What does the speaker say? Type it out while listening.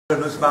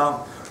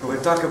Nussbaum, where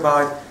we'll talk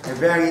about a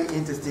very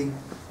interesting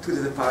 2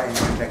 to the power n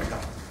conjecture.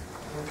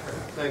 Okay,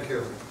 thank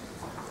you.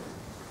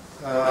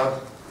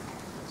 So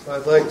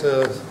I'd like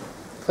to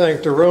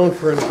thank Daron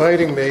for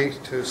inviting me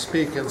to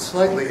speak in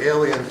slightly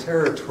alien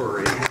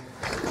territory.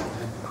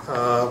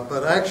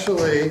 But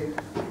actually,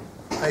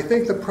 I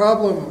think the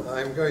problem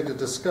I'm going to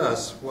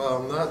discuss,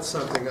 while not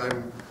something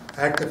I'm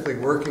actively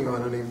working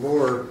on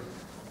anymore,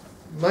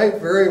 might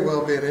very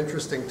well be an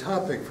interesting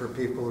topic for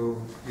people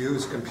who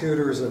use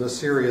computers in a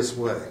serious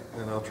way.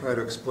 And I'll try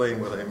to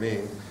explain what I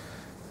mean.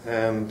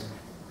 And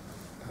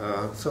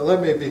so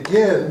let me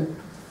begin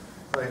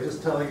by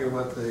just telling you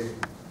what the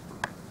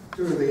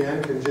 2 to the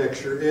n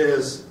conjecture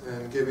is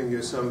and giving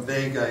you some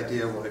vague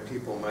idea why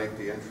people might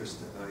be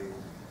interested.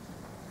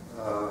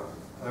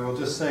 I will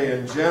just say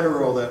in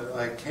general that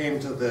I came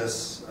to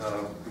this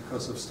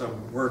because of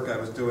some work I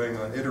was doing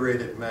on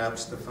iterated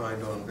maps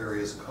defined on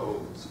various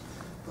codes.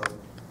 But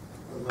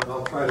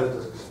I'll try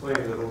to explain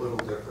it a little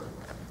different.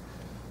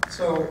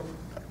 So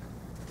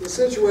the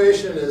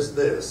situation is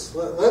this.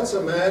 Let's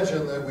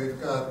imagine that we've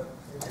got,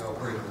 I'll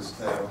bring this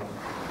down.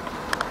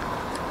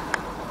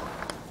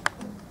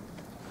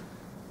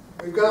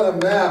 We've got a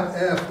map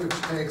F which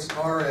takes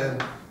Rn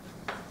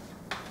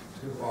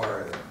to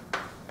Rn.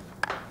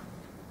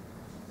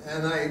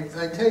 And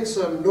I take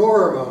some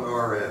norm on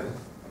Rn.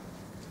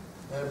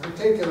 And in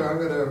particular, I'm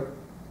going to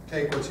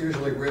take what's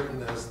usually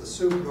written as the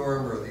sup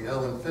norm or the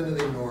L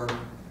infinity norm.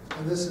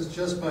 And this is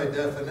just by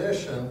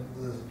definition,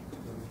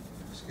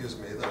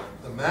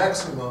 the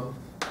maximum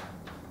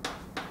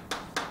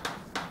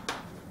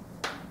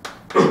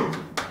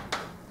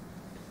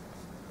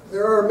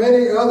There are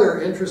many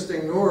other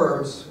interesting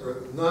norms,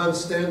 or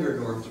non-standard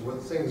norms,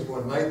 things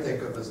one might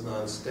think of as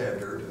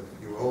non-standard,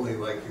 if you only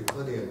like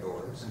Euclidean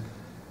norms,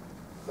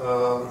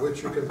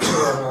 which you can put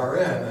on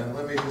Rn. And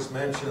let me just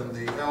mention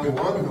the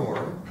L1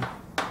 norm,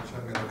 which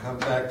I'm going to come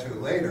back to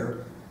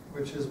later,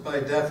 which is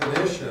by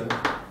definition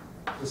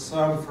the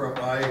sum from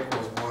I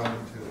equals 1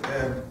 to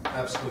n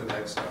absolute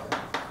xi.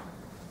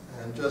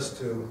 And just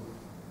to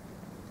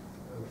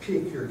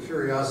pique your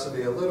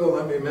curiosity a little,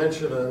 let me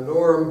mention a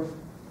norm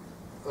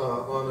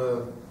on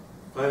a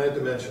finite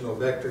dimensional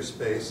vector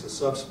space, a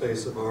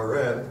subspace of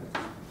Rn.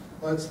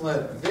 Let's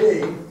let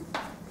V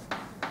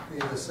be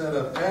the set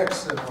of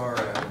x in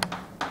Rn,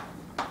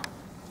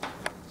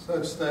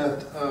 such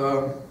that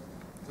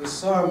the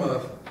sum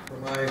of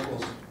from I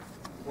equals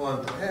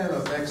 1 to n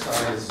of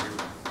xi is 0.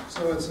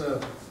 So it's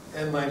a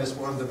n minus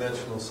 1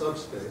 dimensional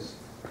subspace.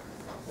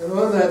 And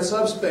on that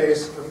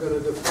subspace, I'm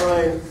going to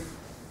define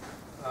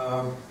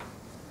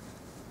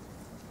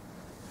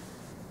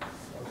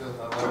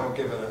I won't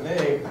give it a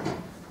name,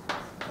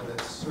 but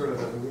it's sort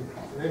of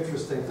an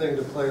interesting thing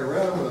to play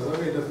around with. Let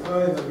me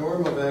define the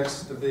norm of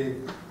x to be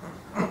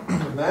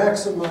the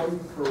maximum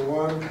for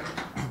 1.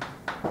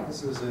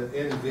 This is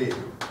in V.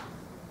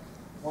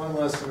 1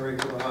 less than or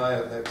equal to I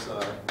of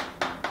xi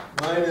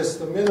minus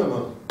the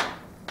minimum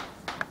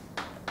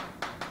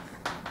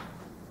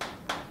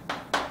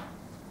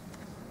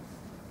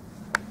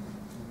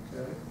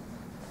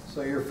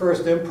So your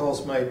first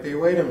impulse might be,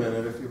 wait a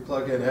minute, if you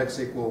plug in x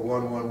equal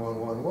 1, 1, 1,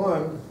 1,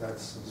 1,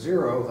 that's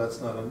 0. That's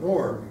not a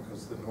norm,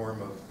 because the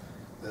norm of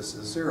this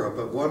is 0.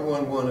 But 1,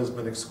 1, 1 has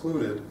been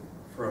excluded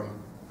from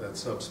that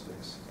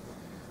subspace.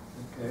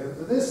 Okay.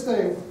 This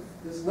thing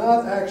is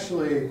not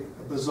actually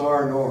a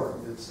bizarre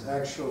norm. It's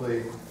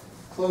actually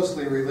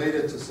closely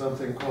related to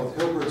something called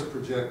Hilbert's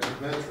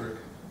projective metric.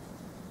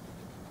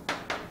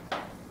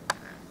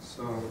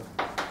 So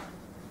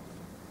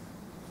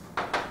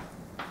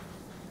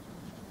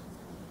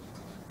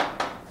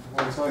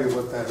I'll tell you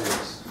what that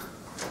is.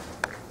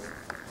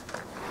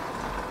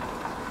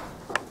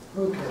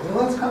 Okay, now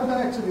let's come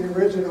back to the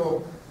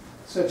original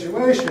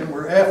situation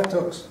where F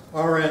took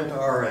Rn to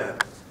Rn.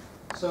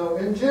 So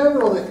in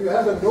general, if you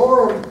have a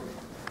norm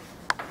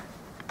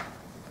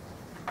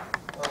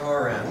on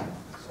Rn,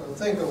 so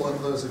think of one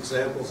of those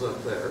examples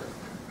up there,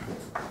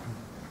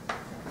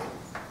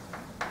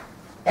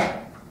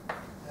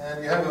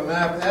 and you have a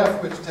map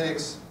F which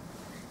takes,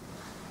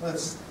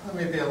 let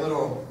me be a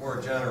little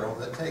more general.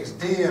 That takes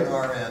D in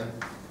Rn,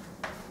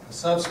 a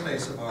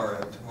subspace of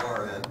Rn to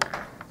Rn.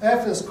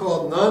 F is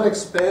called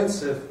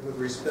non-expansive with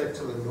respect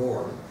to the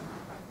norm.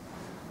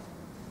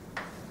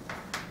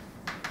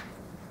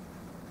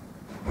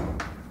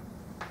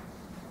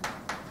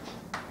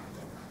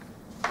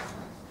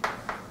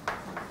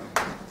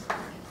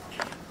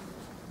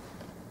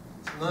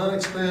 It's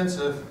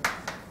non-expansive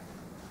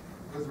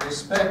with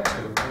respect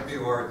to, maybe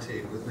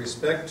RT, with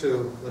respect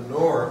to the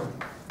norm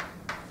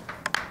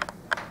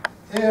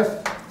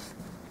if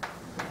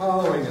the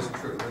following is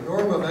true. The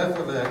norm of f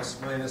of x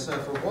minus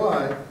f of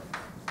y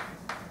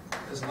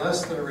is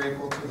less than or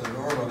equal to the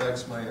norm of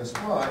x minus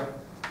y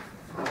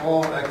for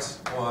all x,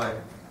 y,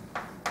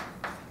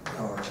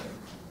 in Rn.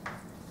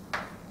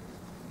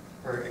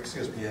 Or,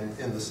 excuse me,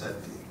 in the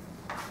set D.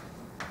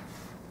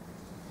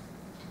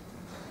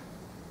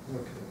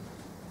 Okay.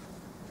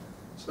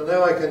 So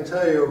now I can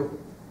tell you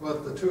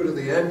what the 2 to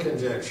the n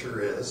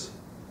conjecture is.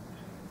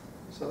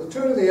 So the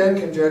 2 to the n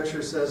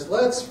conjecture says,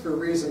 let's, for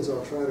reasons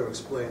I'll try to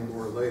explain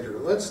more later,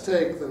 let's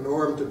take the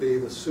norm to be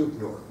the sup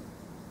norm,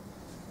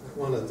 that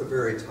one at the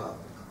very top.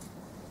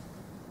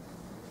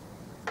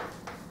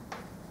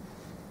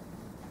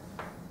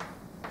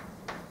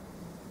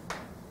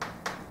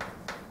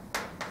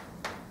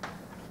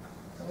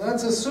 And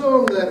let's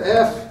assume that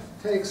f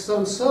takes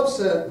some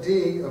subset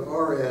d of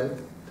Rn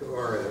to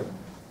Rn.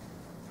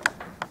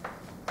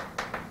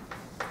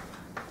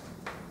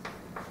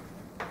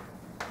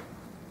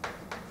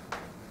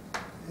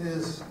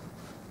 Is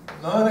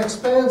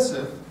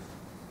non-expansive.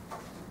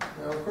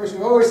 Now, of course,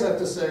 you always have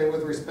to say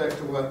with respect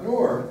to what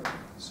norm.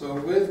 So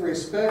with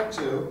respect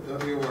to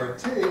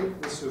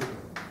WRT, the sup norm.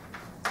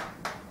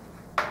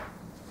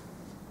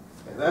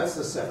 And that's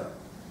the setup.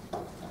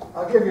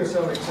 I'll give you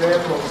some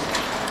examples.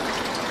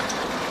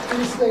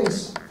 These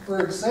things, for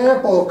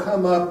example,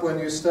 come up when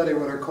you study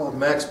what are called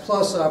max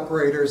plus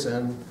operators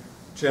and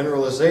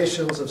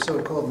generalizations of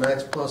so-called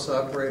max plus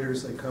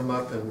operators. They come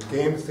up in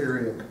game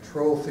theory and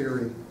control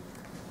theory.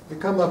 They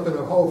come up in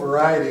a whole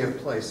variety of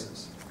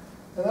places.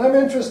 And I'm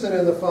interested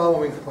in the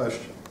following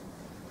question.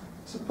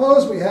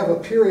 Suppose we have a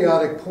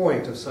periodic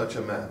point of such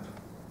a map.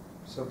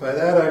 So by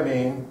that I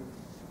mean,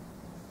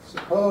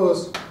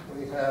 suppose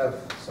we have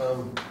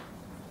some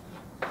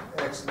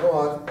x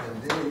naught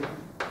and d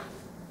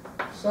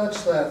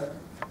such that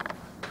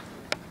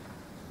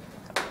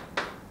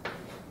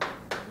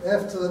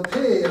f to the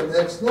p of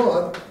x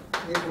naught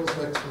equals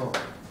x naught.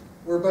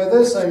 Where by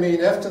this I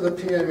mean f to the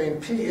p, I mean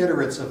p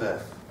iterates of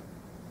f.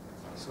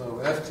 So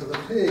f to the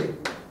p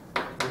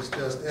is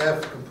just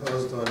f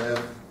composed on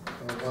f.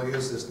 I'll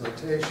use this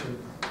notation.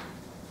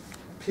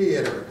 P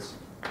iterates.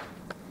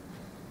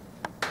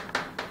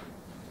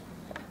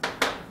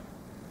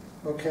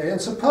 Okay,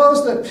 and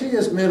suppose that p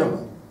is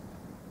minimal.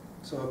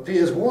 So if p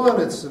is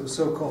 1, it's a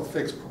so-called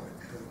fixed point.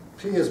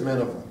 P is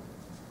minimal.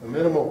 A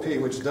minimal p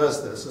which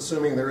does this,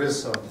 assuming there is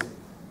some p.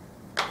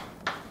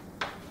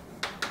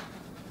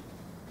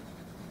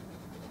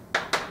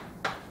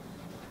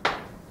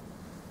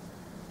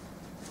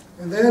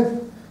 And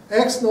then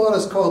x naught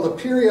is called the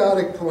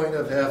periodic point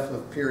of f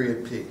of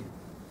period p,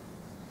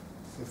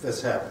 if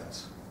this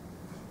happens.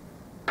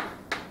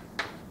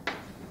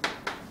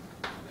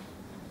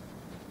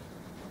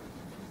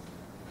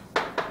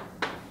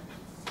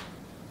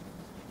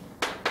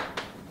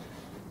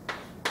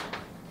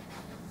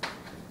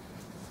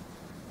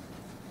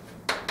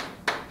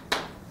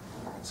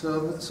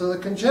 So the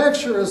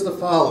conjecture is the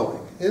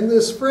following. In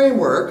this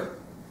framework,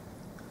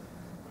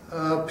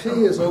 p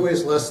is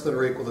always less than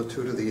or equal to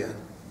 2 to the n.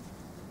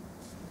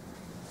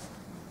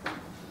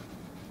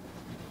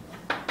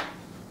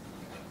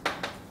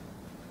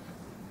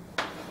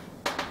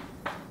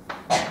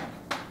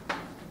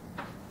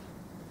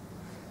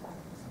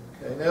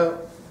 Okay, now,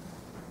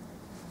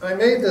 I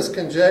made this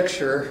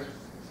conjecture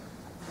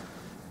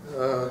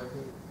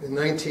in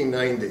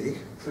 1990.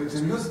 So it's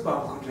a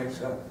Nussbaum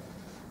conjecture.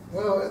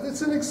 Well,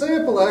 it's an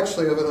example,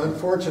 actually, of an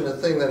unfortunate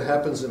thing that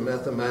happens in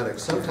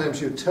mathematics. Sometimes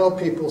you tell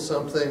people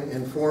something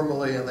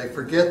informally, and they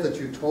forget that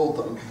you told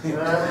them.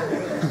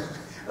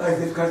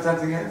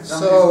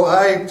 So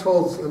I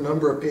told a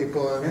number of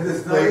people, and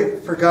they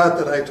forgot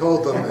that I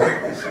told them.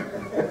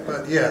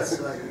 But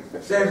yes,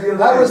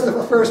 I was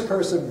the first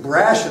person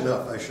brash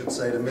enough, I should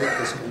say, to make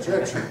this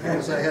conjecture,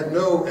 because I had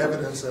no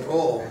evidence at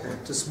all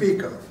to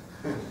speak of,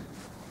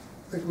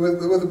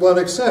 with one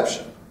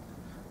exception.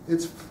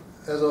 It's,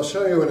 as I'll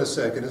show you in a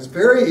second, it's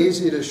very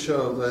easy to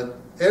show that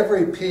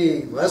every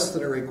p less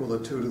than or equal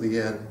to 2 to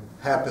the n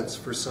happens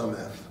for some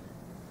f.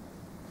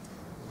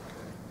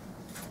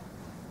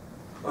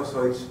 Oh,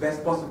 so it's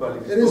best possible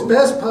if it is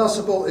best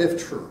possible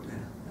if true.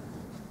 Okay.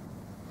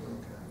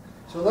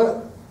 So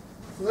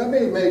let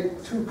me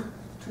make two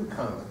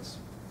comments.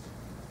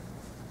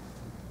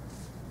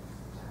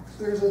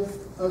 There's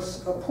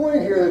a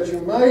point here that you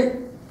might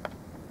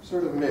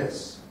sort of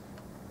miss.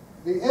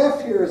 The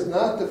f here is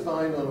not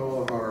defined on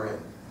all of Rn.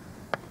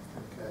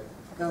 Okay.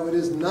 Now, it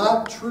is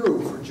not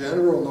true for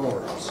general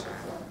norms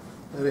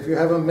that if you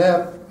have a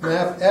map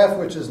f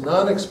which is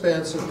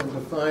non-expansive and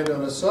defined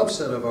on a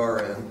subset of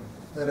Rn,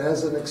 that it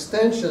has an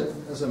extension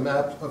as a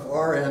map of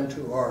Rn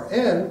to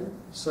Rn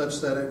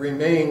such that it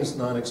remains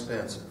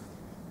non-expansive.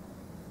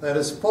 That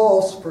is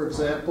false, for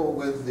example,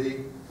 with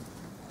the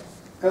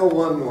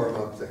L1 norm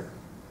up there.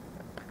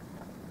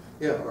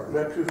 Yeah,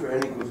 not true for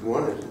n equals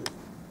 1, is it?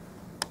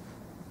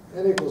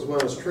 N equals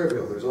 1 is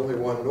trivial. There's only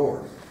one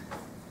norm.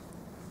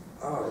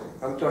 Oh,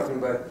 I'm talking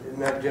about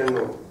not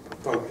general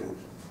functions.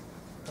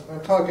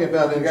 I'm talking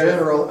about in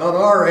general. On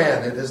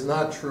Rn, it is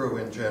not true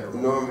in general. The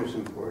norm is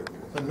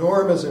important. The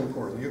norm is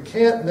important. You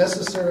can't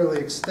necessarily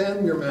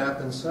extend your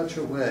map in such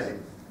a way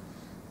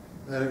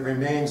that it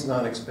remains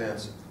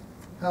non-expansive.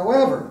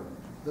 However,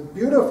 the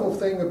beautiful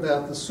thing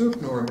about the sup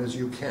norm is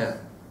you can.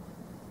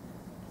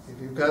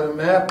 If you've got a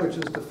map which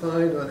is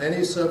defined on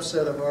any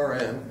subset of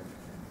Rn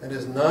and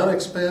is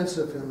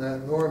non-expansive in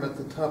that norm at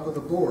the top of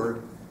the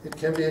board, it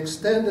can be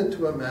extended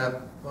to a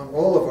map on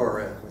all of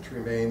Rn, which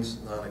remains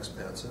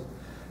non-expansive.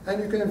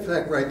 And you can, in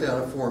fact, write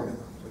down a formula.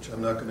 So which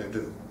I'm not going to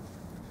do.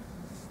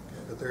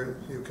 Okay, but there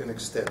you can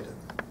extend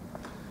it.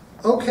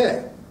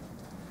 Okay.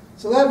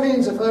 So that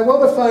means if I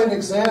want to find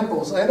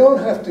examples, I don't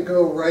have to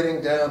go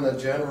writing down the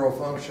general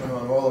function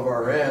on all of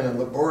Rn and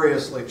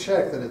laboriously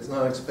check that it's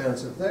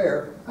non-expansive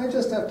there. I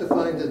just have to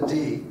find a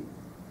D,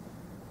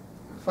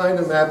 find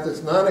a map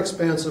that's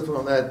non-expansive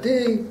on that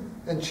D,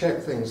 and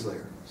check things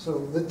there.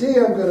 So the D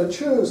I'm going to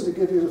choose to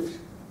give you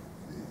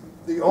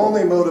the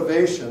only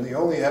motivation, the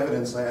only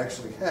evidence I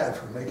actually had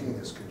for making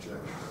this conjecture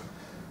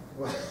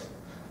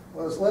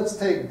was let's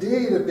take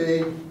D to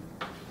be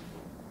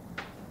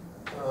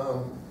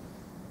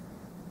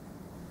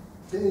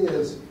D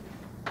is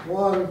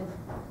 1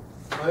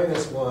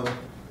 minus 1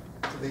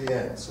 to the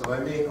n. So I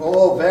mean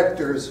all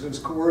vectors whose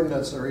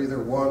coordinates are either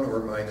 1 or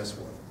minus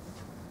 1.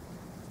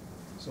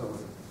 So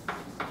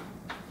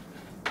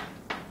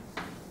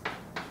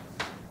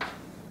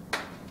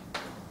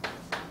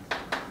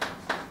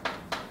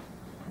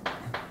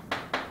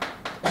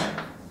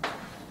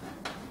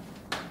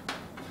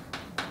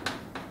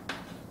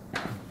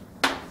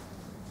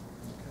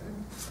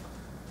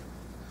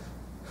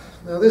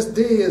now this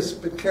D has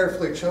been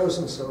carefully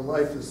chosen, so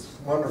life is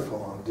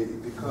wonderful on D,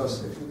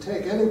 because if you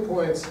take any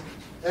points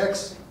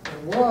x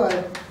and y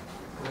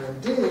that are in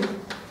D, and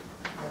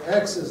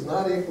x is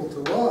not equal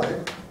to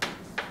y,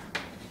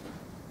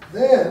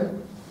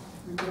 then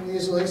you can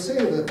easily see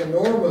that the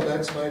norm of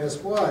x minus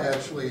y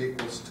actually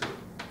equals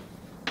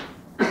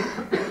 2.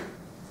 The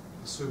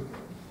super.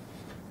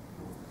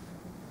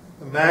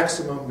 The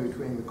maximum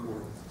between the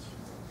coordinates.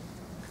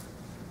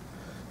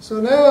 So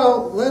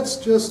now let's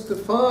just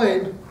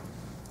define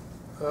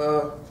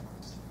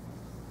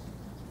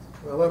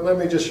well, let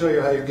me just show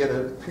you how you get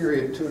a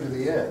period 2 to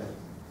the n.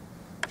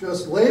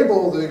 Just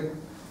label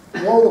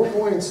all the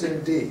points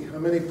in D. How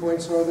many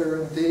points are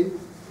there in D?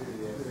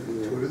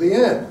 2 to the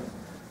n.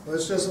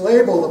 Let's just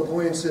label the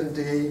points in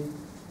D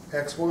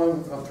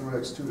x1 up through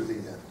x2 to the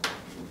n.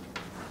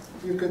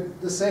 You could,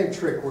 the same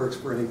trick works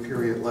for any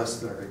period less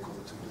than or equal to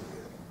 2 to the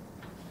n.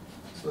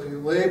 So you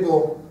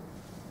label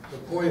the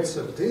points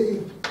of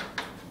D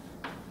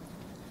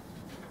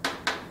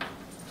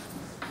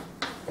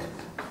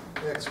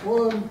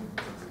x1,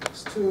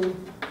 x2,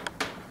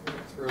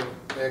 through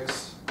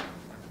x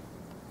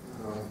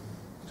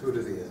 2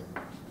 to the n.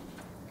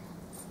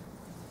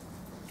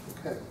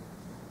 Okay.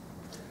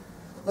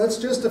 Let's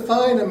just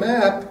define a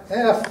map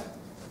F.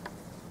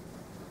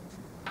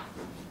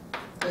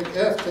 Take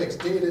F takes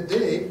D to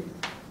D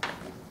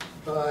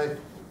by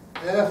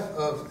F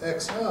of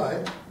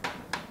xi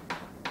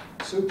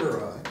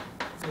super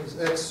I is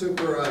x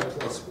super I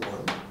plus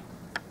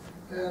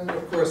 1. And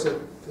of course at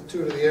the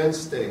 2 to the n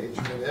stage,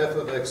 and f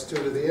of x2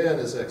 to the n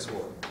is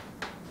x1.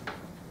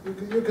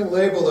 You can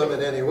label them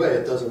in any way,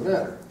 it doesn't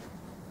matter.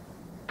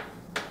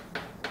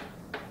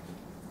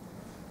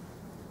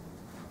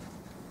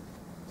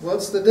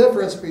 What's the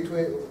difference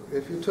between,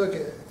 if you took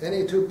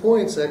any 2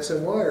 points, x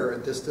and y are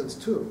at distance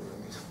 2.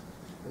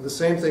 And the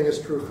same thing is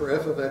true for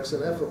f of x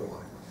and f of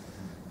y.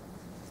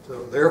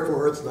 So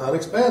therefore it's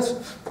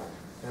non-expansive,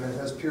 and it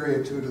has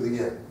period 2 to the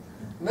n.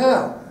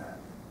 Now,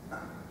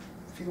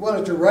 if you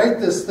wanted to write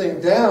this thing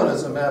down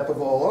as a map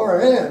of all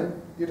Rn,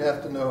 you'd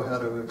have to know how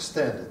to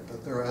extend it.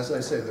 But there, as I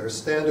say, there are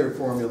standard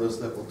formulas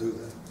that will do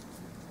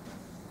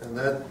that. And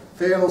that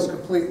fails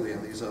completely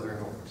in these other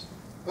norms.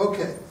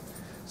 Okay,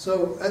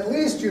 so at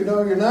least you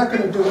know you're not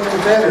going to do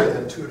any better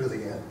than 2 to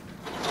the n.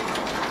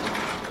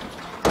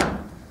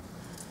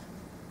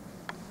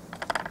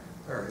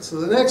 All right, so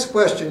the next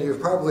question you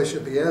probably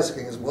should be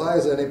asking is, why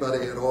is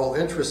anybody at all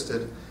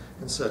interested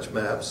in such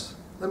maps?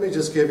 Let me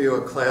just give you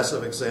a class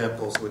of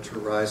examples which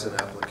arise in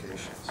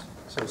applications.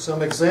 So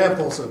some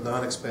examples of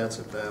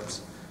non-expansive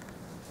maps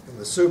in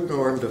the sup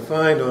norm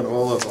defined on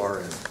all of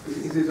Rn.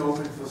 Is it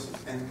open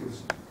for n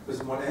with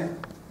small n?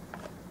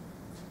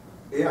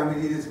 Yeah, I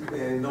mean, it is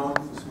known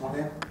for small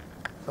n?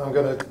 I'm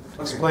going to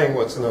explain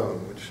what's known.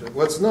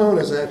 What's known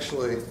is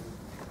actually,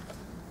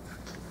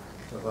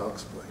 well, I'll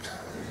explain.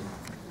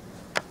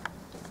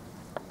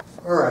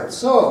 All right,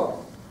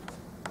 so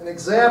an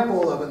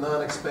example of a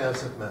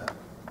non-expansive map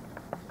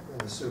in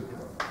the sup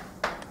norm.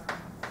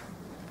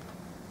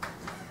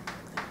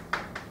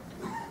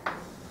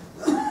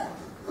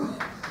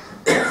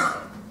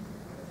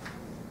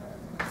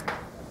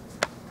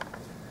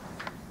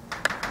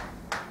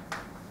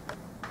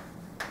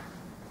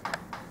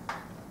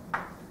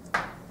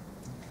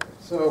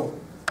 So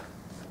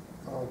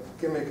I'll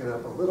gimmick it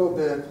up a little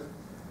bit.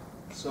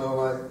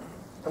 So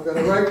I'm going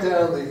to write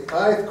down the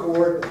ith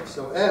coordinate.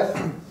 So f,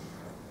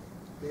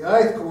 the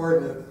ith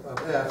coordinate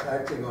of f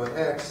acting on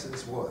x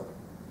is what?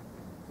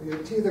 You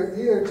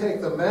either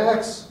take the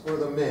max or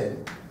the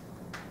min,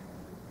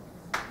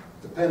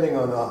 depending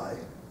on I,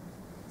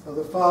 of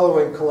the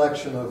following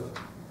collection of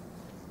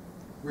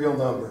real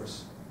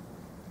numbers.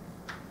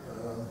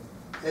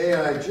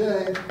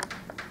 Aij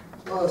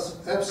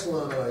plus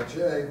epsilon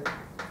ij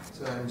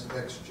times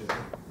xj,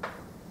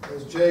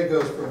 as j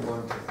goes from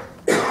 1 to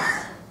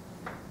n.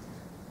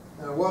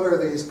 Now, what are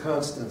these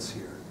constants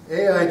here?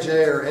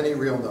 Aij are any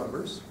real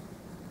numbers.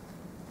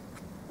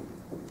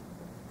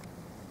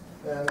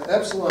 and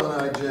epsilon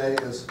ij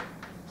is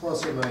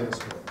plus or minus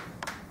 1.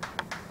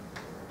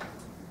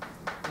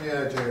 The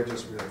ij are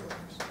just real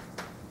numbers.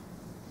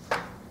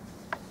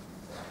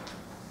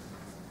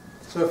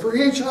 So for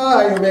each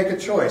I, you make a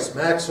choice,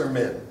 max or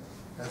min.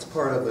 That's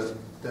part of the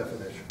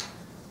definition.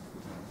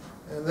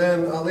 And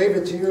then I'll leave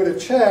it to you to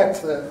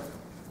check that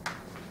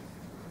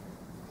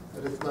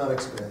it's not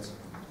expansive.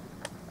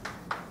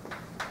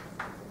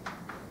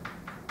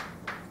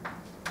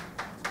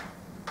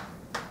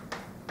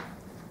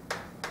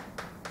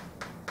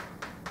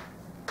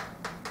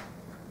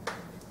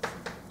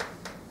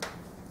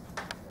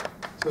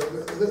 So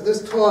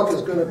this talk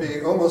is going to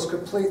be almost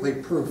completely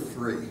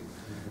proof-free.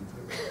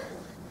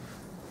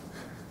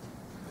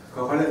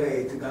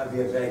 Holiday to not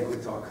be a very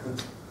good talk.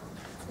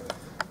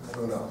 I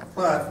don't know,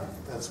 but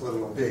that's what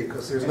it'll be,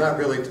 because there's not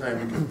really time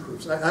to give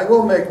proofs. I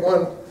will make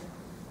one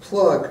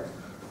plug.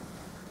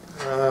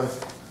 A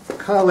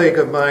colleague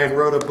of mine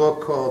wrote a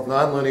book called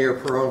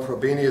Nonlinear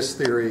Perron-Frobenius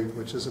Theory,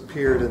 which has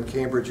appeared in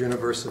Cambridge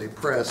University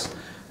Press.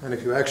 And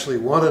if you actually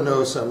want to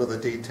know some of the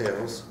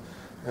details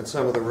and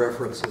some of the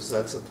references,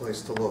 that's the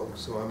place to look.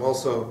 So I'm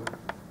also,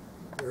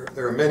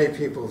 there are many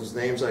people whose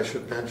names I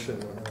should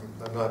mention, and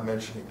I'm not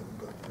mentioning them,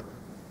 but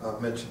I'll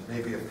mention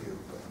maybe a few,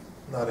 but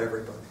not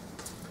everybody.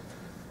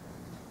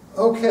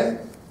 Okay,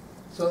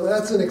 so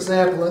that's an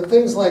example. And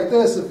things like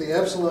this, if the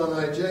epsilon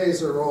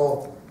ij's are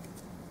all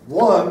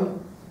 1,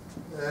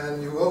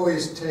 and you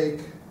always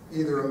take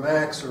either a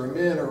max or a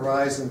min,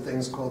 arise in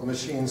things called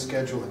machine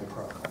scheduling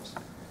problems.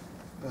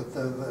 But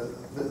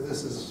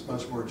this is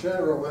much more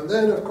general. And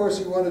then, of course,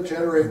 you want to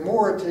generate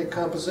more and take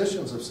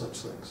compositions of such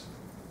things.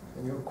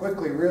 And you'll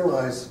quickly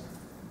realize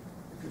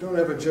if you don't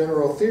have a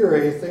general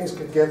theory, things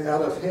can get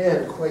out of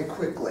hand quite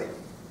quickly.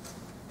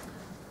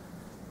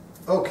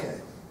 Okay,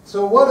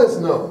 so what is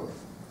known?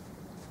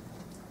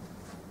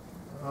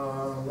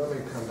 Let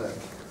me come back.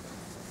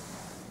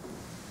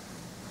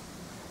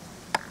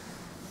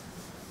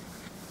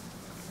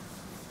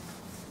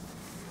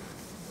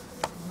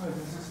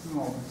 Just a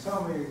moment.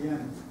 Tell me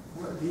again,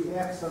 what the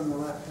x on the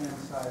left-hand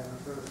side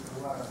refers to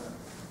what?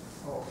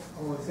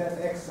 Oh, is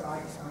that x?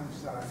 I'm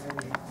sorry.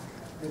 Maybe.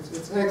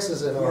 It's x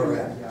is in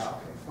Rn. Yeah,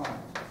 okay, fine.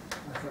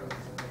 I thought it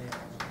was an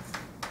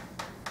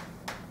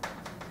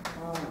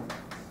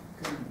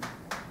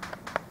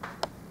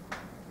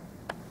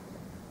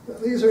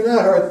a. These are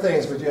not hard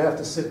things, but you have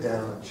to sit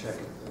down and check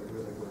it that it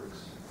really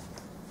works.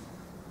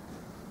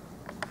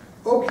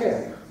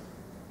 Okay.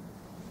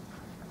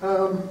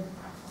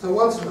 So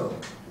what's known?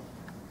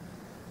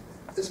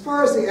 As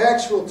far as the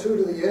actual 2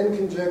 to the n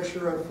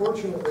conjecture,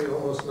 unfortunately,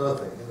 almost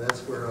nothing. And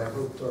that's where I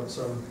hoped on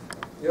some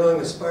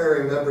young,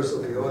 aspiring members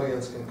of the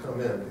audience can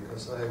come in,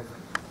 because I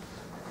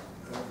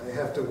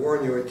have to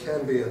warn you, it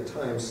can be a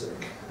time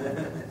sink.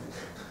 Okay.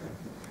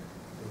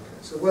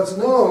 So what's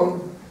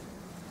known?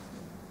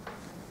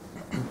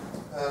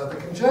 The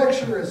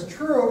conjecture is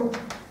true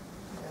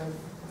and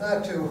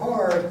not too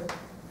hard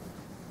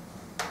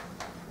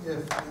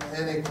if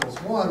n equals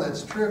 1,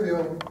 that's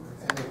trivial,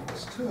 n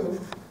equals 2.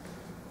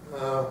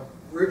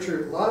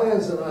 Richard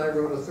Lyons and I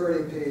wrote a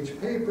 30-page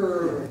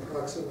paper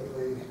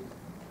approximately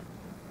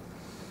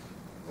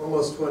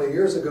almost 20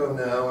 years ago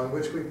now, in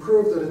which we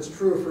proved that it's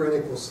true for n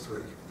equals 3.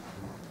 Okay,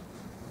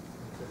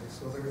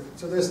 so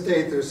to this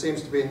date, there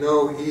seems to be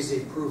no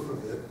easy proof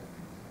of it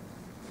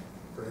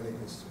for n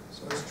equals 3.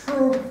 So it's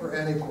true for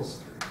n equals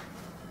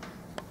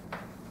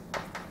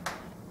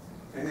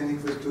 3. And n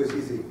equals 2 is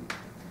easy.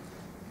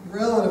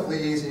 Relatively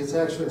easy. It's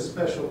actually a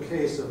special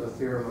case of a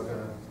theorem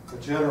a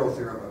general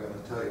theorem I'm going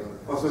to tell you.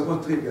 Also, it's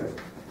not trivial.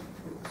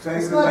 So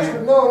It's not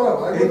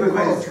no, I wouldn't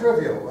call it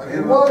trivial. I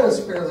mean, 1 is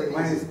fairly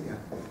easy. Yeah.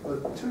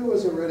 But 2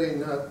 is already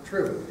not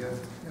trivial. You have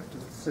to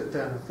sit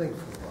down and think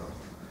for a while.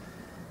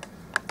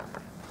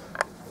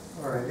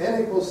 All right,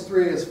 n equals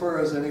 3, as far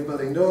as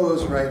anybody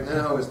knows right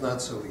now, is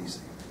not so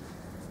easy.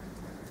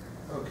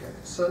 Okay,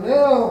 so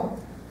now,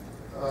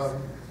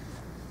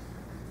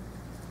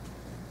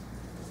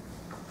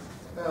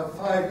 about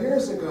 5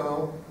 years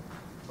ago,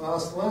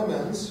 Bas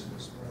Lemons,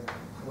 who's my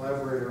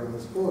collaborator on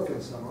this book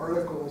and some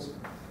articles,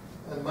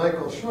 and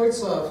Michael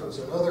Scheutzhoff, who's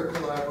another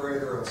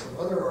collaborator on some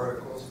other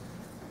articles,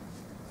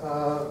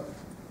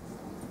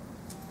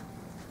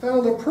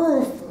 found a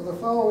proof of the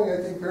following, I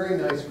think, very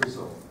nice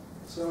result.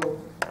 So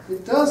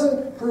it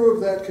doesn't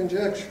prove that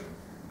conjecture.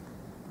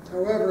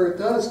 However, it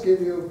does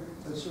give you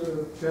a sort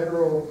of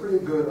general, pretty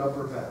good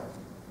upper bound.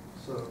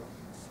 So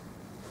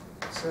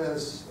it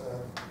says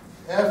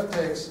f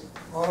takes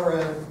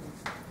Rn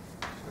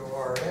to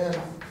Rn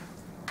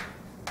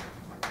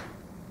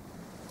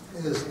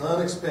is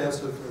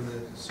non-expansive in the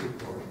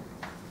superorder.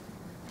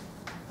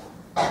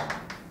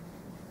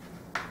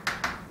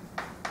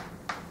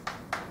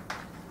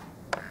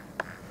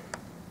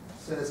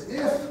 Says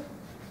if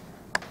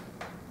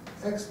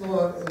x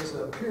naught is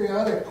a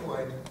periodic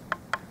point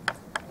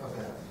of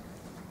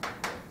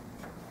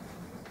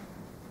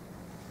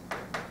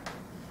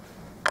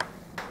f,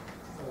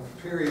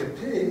 of period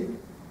p,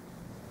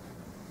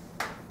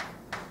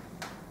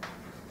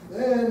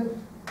 then,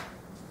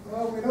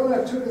 well, we don't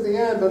have 2 to the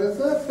n, but it's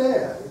not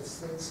bad.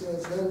 It's it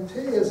says then P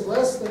is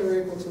less than or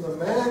equal to the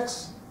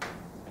max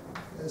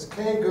as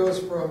K goes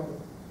from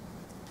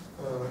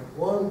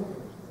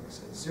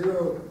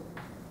 0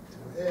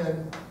 to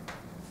N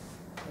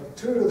of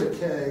 2 to the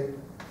K,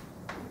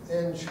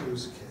 N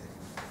choose K.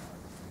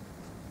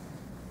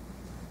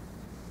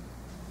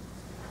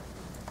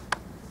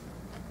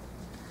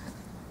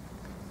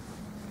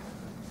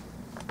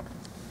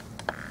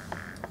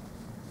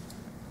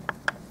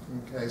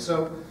 Okay,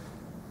 so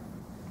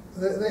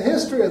the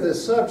history of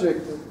this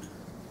subject,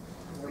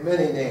 there are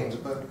many names,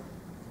 but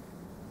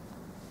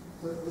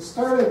the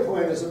starting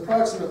point is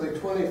approximately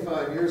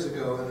 25 years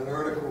ago in an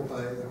article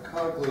by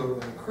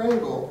Koglu and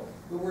Krengle,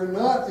 who were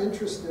not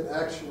interested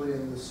actually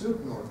in the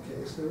soup norm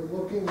case. They were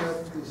looking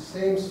at the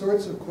same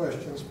sorts of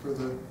questions for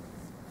the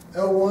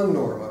L1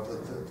 norm up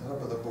at the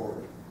top of the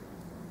board.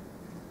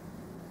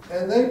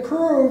 And they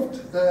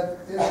proved that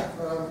if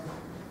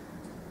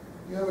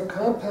you have a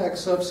compact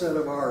subset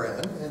of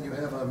Rn, and you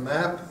have a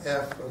map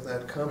F of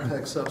that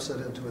compact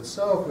subset into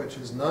itself, which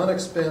is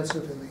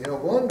non-expansive in the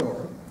L1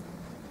 norm,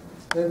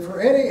 then for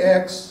any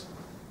x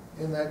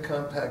in that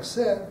compact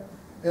set,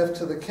 f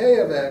to the k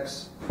of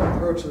x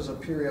approaches a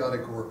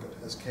periodic orbit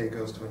as k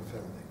goes to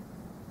infinity.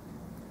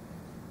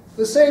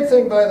 The same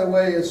thing, by the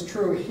way, is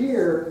true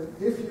here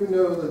if you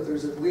know that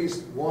there's at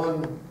least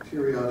one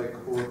periodic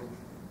orbit.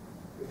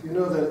 If you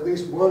know that at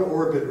least one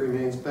orbit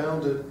remains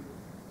bounded,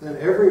 then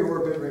every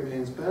orbit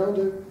remains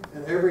bounded,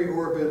 and every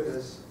orbit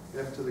as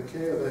f to the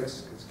k of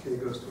x, as k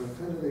goes to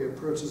infinity,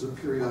 approaches a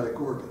periodic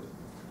orbit.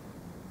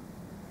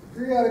 The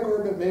periodic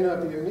orbit may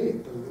not be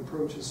unique, but it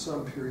approaches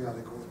some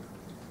periodic orbit.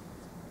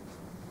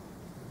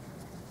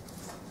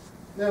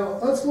 Now,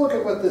 let's look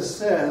at what this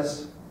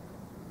says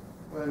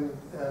when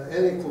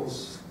n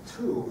equals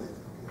 2.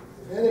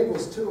 If n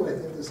equals 2, I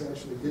think this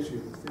actually gives you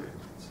the theory.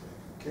 So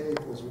k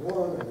equals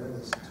 1, and n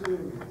is 2,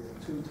 you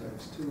get 2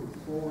 times 2 is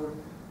 4.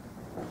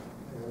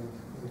 And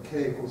when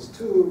k equals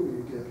 2,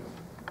 you get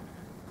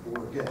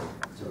 4 again.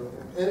 So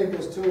if n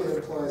equals 2, it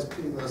implies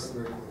p less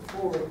than or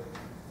equal to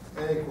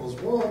 4. N equals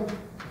 1, it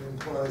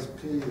implies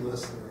p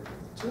less than or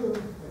equal to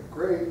 2.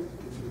 Great,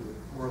 it gives you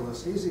the more or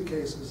less easy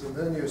cases, and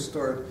then you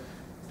start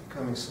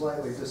becoming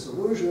slightly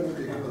disillusioned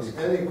because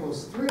n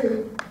equals 3.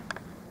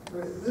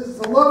 This is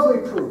a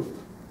lovely proof.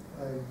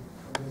 I mean,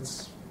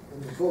 it's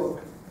in the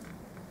book.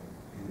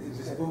 In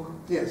this book?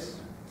 Yes.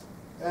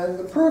 And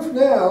the proof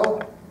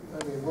now,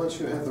 I mean, once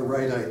you have the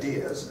right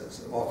ideas,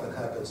 as often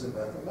happens in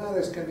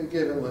mathematics, can be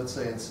given, let's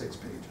say, in 6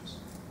 pages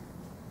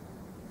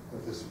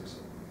of this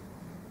result,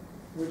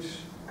 which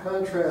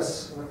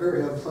contrasts in a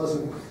very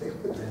unpleasant way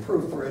with the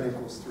proof for n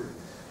equals 3.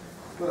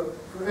 But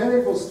for n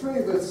equals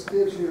 3, this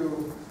gives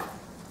you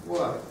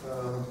what?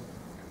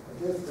 I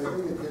think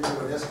it gives you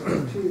an estimate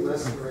of p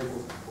less than or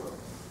equal to 12.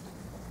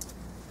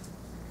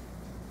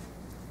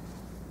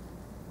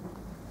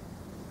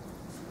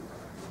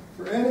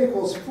 For n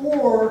equals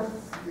 4,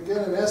 you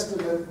get an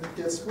estimate that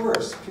gets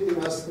worse, p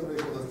less than or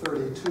equal to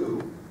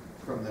 32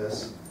 from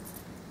this.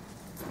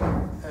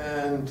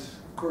 And,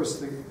 of course,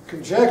 the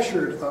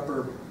conjectured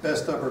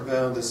best upper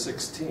bound is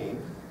 16.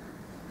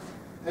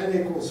 N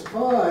equals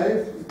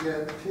 5, you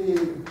get p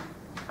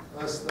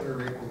less than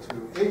or equal to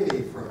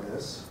 80 from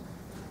this.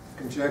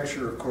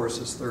 Conjecture, of course,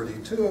 is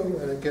 32,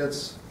 and it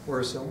gets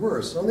worse and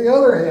worse. On the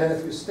other hand,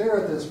 if you stare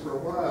at this for a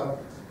while,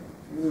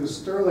 if you use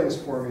Stirling's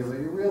formula,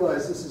 you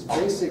realize this is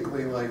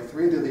basically like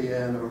 3 to the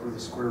n over the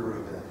square root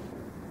of n.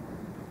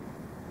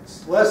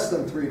 It's less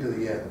than 3 to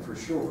the n, for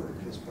sure,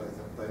 just by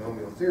the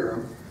binomial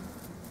theorem.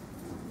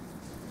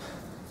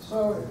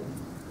 So,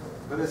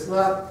 but it's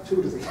not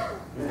 2 to the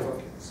n.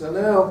 Okay. So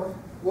now,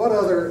 what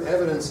other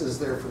evidence is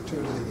there for 2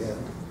 to the n?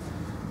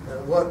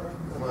 And what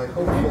am I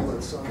hopeful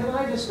that some... Can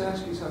I just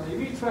ask you something?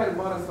 If you try to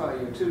modify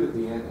your 2 to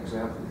the n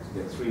example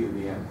to get 3 to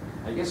the n,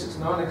 I guess it's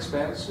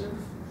non-expansive?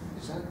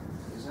 Is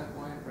that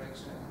why it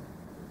breaks down?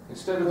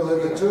 Instead of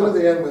the 2 to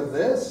the n with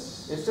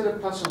this? Instead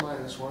of plus or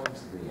minus 1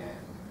 to the n,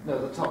 no,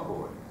 the top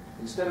order.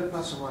 Instead of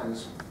plus or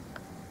minus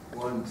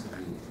 1 to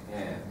the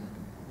n,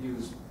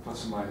 use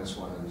plus or minus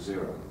 1 and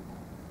 0.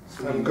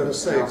 I'm going to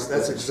say,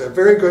 that's a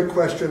very good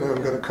question, and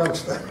I'm going to come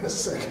to that in a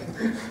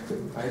second.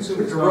 I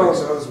assume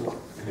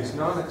it's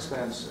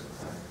non-expansive.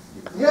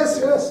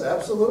 Yes,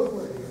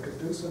 absolutely. You could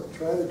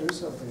try to do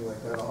something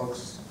like that.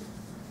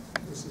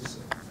 This is,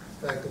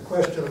 in fact, the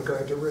question I'm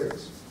going to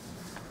raise.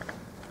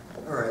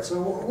 All right,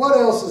 so what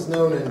else is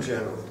known in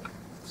general?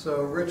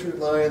 So Richard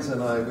Lyons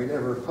and I, we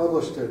never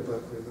published it,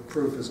 but the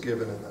proof is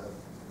given in that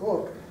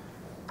book,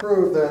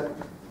 prove that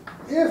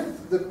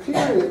if the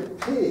period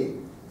P,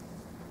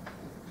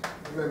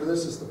 remember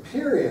this is the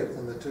period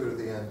in the 2 to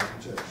the n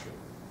conjecture,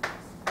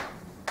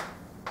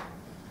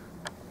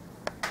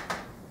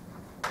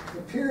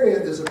 the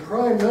period is a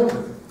prime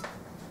number,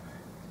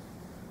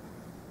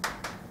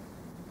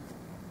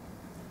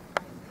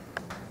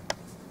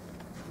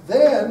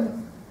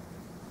 then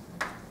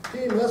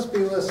P must be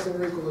less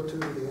than or equal to 2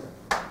 to the n.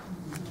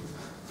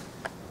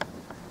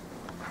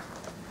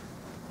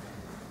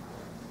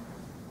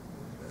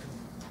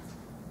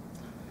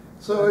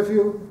 So if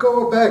you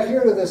go back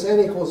here to this n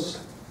equals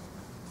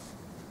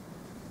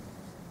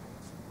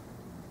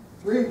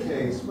 3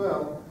 case,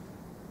 well,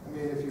 I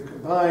mean, if you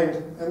combined,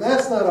 and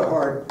that's not a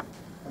hard,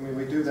 I mean,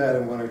 we do that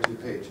in 1 or 2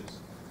 pages.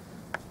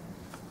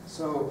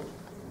 So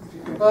if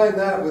you combine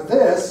that with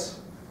this,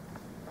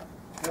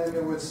 then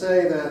it would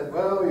say that,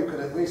 well, you could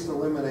at least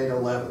eliminate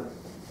 11.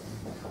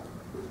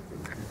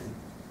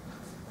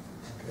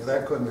 Okay,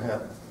 that couldn't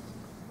happen.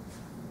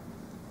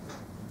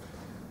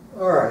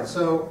 All right,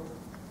 so,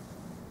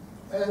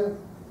 and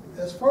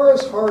as far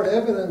as hard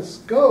evidence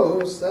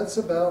goes, that's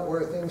about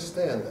where things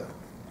stand now.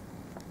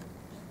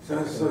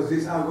 So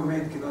this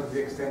argument cannot be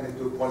extended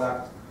to a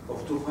product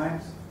of 2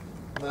 primes?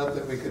 Not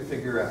that we could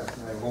figure out.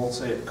 I won't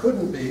say it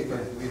couldn't be,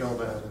 but we don't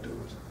know how to do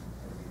it.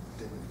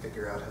 We didn't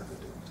figure out how to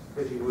do it.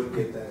 But you would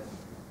get that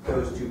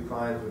those 2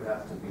 primes would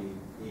have to be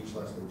each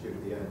less than 2 to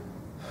the n.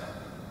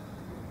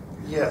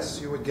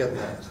 Yes, you would get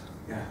that.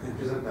 Yeah.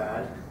 Isn't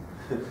bad.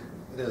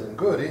 It isn't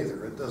good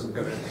either. It doesn't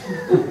go.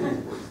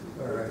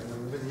 All right,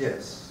 but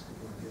yes.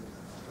 You would get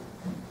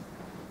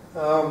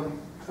that.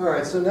 All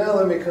right, so now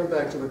let me come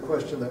back to the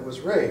question that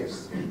was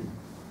raised.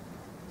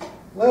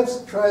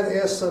 Let's try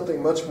to ask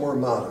something much more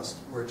modest,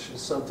 which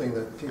is something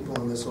that people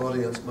in this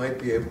audience might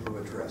be able to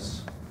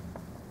address.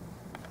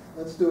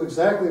 Let's do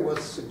exactly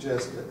what's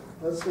suggested.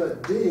 Let's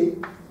let D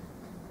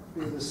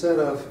be the set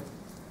of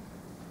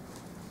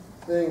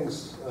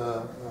things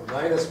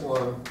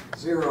 -1,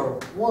 0,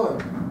 1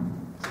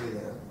 to the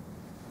n.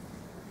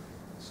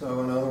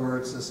 So in other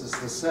words, this is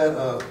the set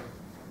of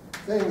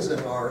things in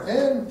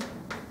Rn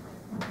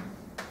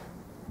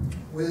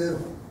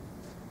with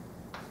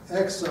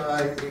xi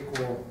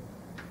equal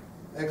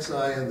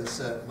xi in the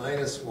set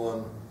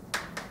 -1,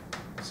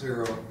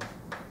 0,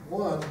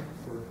 1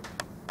 for.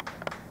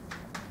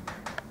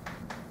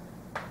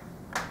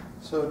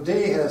 So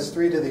D has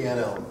 3 to the n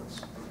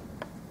elements.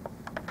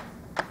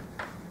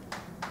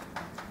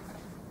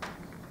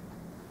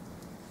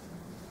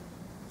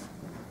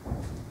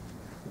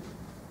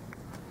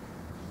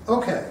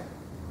 Okay,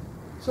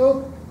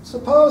 so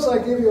suppose I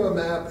give you a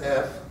map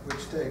F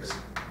which takes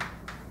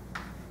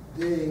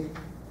D,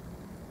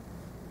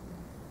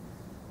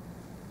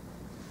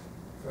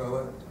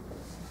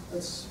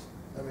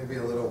 let me be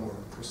a little more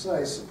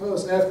precise.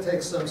 Suppose F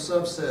takes some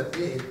subset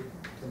E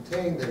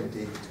contained in D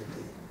to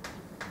D,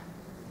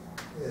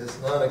 is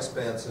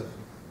non-expansive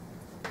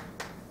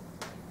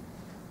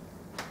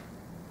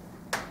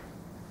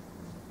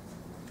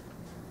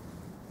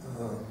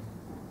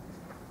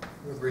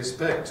with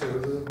respect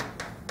to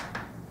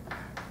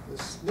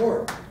this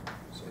norm.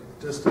 So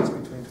the distance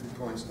between 2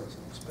 points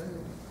doesn't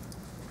expand.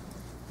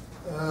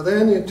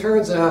 Then it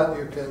turns out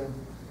it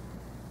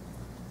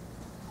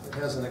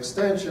has an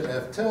extension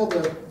F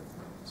tilde,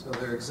 so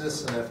there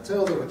exists an F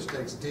tilde which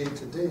takes D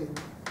to D,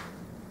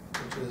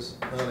 which is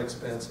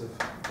non-expansive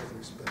with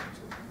respect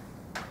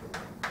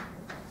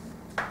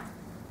to.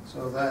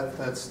 So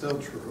that's still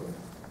true.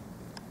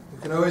 You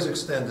can always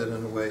extend it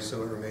in a way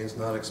so it remains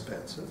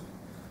non-expansive.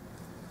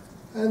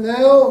 And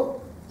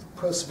now,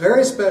 a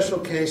very special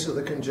case of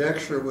the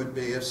conjecture would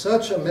be if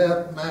such a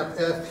map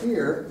F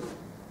here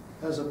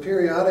has a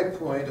periodic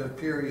point of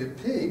period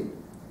P,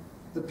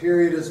 the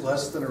period is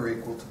less than or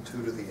equal to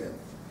 2 to the n.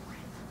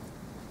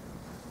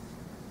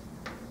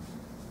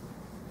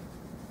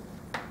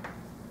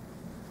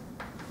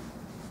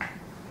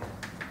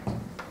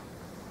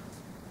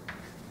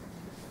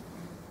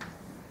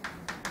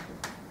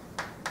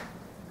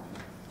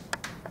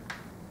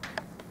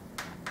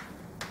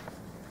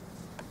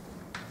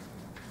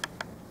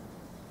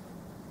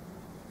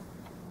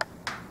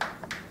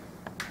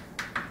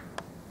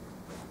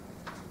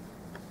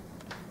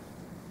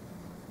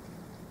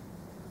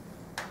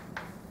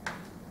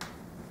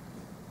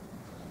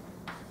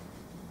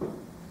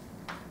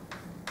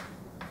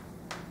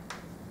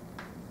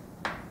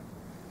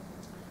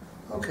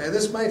 Okay,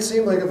 this might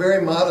seem like a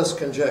very modest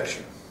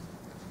conjecture.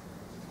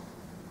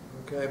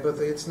 Okay, but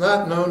it's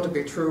not known to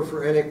be true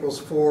for n equals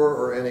 4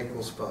 or n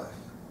equals 5.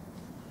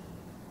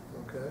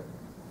 Okay?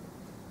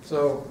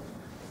 So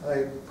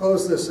I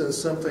pose this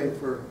as something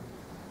for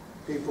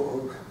people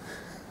who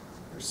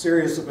are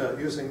serious about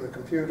using the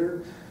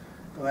computer,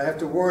 but I have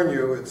to warn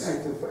you, it's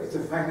a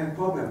finite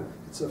problem.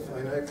 It's a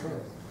finite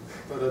problem.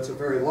 But it's a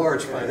very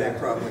large finite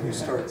problem when you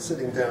start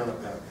sitting down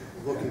about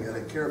looking at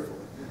it carefully.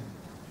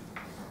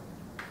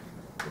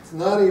 It's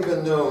not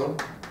even known.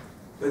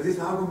 But this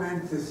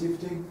argument, the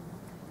shifting,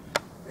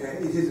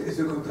 it's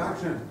a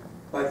contraction,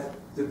 but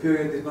the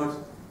period is not.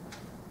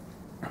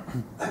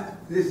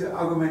 This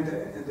argument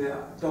at the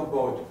top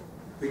board,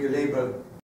 when you label